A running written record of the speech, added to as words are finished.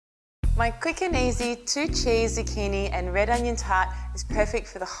My quick and easy 2 cheese, zucchini and red onion tart is perfect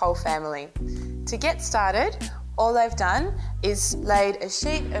for the whole family. To get started, all I've done is laid a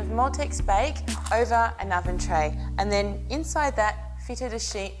sheet of Maltex bake over an oven tray, and then inside that fitted a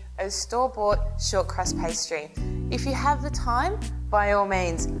sheet of store-bought short crust pastry. If you have the time, by all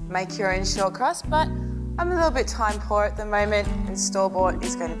means, make your own short crust, but I'm a little bit time poor at the moment and store-bought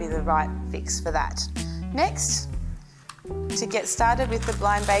is going to be the right fix for that. Next, to get started with the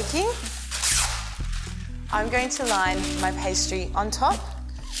blind baking, I'm going to line my pastry on top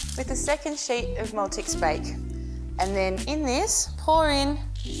with a second sheet of Maltex bake. And then in this, pour in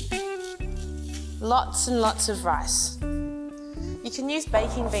lots and lots of rice. You can use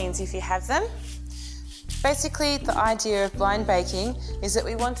baking beans if you have them. Basically, the idea of blind baking is that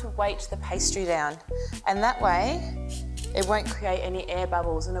we want to weight the pastry down, and that way it won't create any air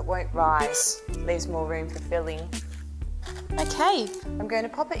bubbles and it won't rise. It leaves more room for filling. Okay, I'm going to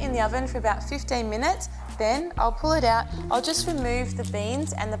pop it in the oven for about 15 minutes, then I'll pull it out. I'll just remove the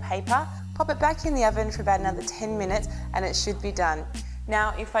beans and the paper, pop it back in the oven for about another 10 minutes and it should be done.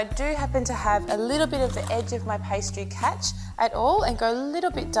 Now, if I do happen to have a little bit of the edge of my pastry catch at all and go a little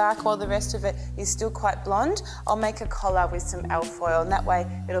bit dark while the rest of it is still quite blonde, I'll make a collar with some alfoil, and that way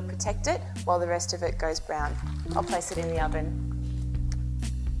it'll protect it while the rest of it goes brown. I'll place it in the oven.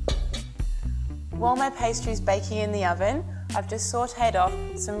 While my pastry is baking in the oven, I've just sautéed off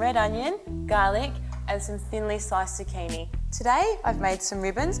some red onion, garlic and some thinly sliced zucchini. Today I've made some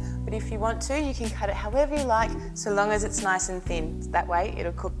ribbons, but if you want to, you can cut it however you like, so long as it's nice and thin. That way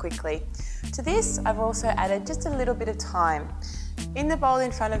it'll cook quickly. To this, I've also added just a little bit of thyme. In the bowl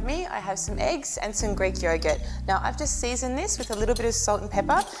in front of me, I have some eggs and some Greek yogurt. Now I've just seasoned this with a little bit of salt and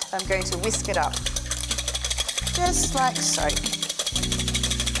pepper. I'm going to whisk it up, just like so.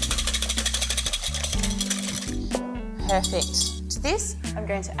 Perfect. To this, I'm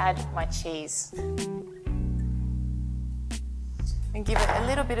going to add my cheese and give it a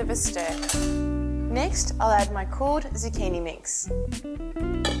little bit of a stir. Next, I'll add my cooled zucchini mix.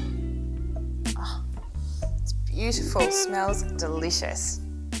 Oh, it's beautiful, smells delicious.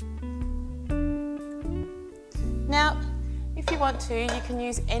 Now, if you want to, you can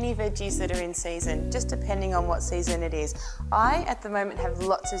use any veggies that are in season, just depending on what season it is. I, at the moment, have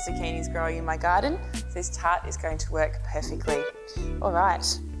lots of zucchinis growing in my garden, so this tart is going to work perfectly. All right,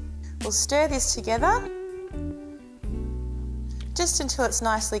 we'll stir this together just until it's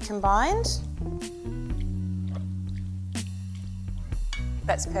nicely combined.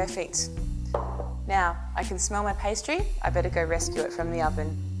 That's perfect. Now, I can smell my pastry. I better go rescue it from the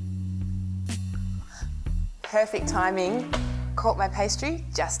oven. Perfect timing. Caught my pastry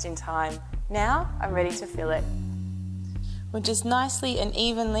just in time. Now, I'm ready to fill it. We'll just nicely and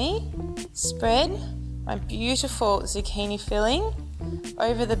evenly spread my beautiful zucchini filling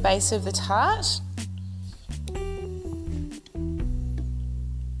over the base of the tart.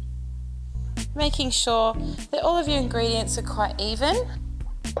 Making sure that all of your ingredients are quite even.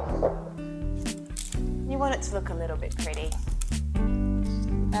 You want it to look a little bit pretty.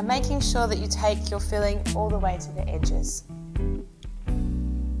 Now, making sure that you take your filling all the way to the edges.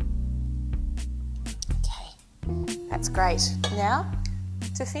 Okay, that's great. Now,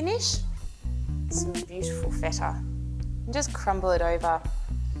 to finish, some beautiful feta. And just crumble it over.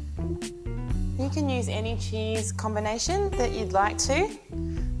 You can use any cheese combination that you'd like to.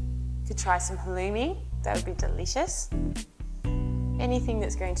 You could try some halloumi, that would be delicious. Anything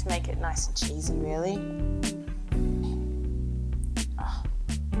that's going to make it nice and cheesy, really. Oh.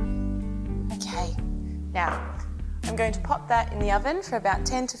 Okay, now I'm going to pop that in the oven for about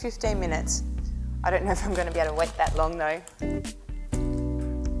 10 to 15 minutes. I don't know if I'm going to be able to wait that long though.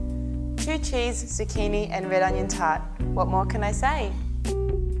 2 cheese, zucchini and red onion tart. What more can I say?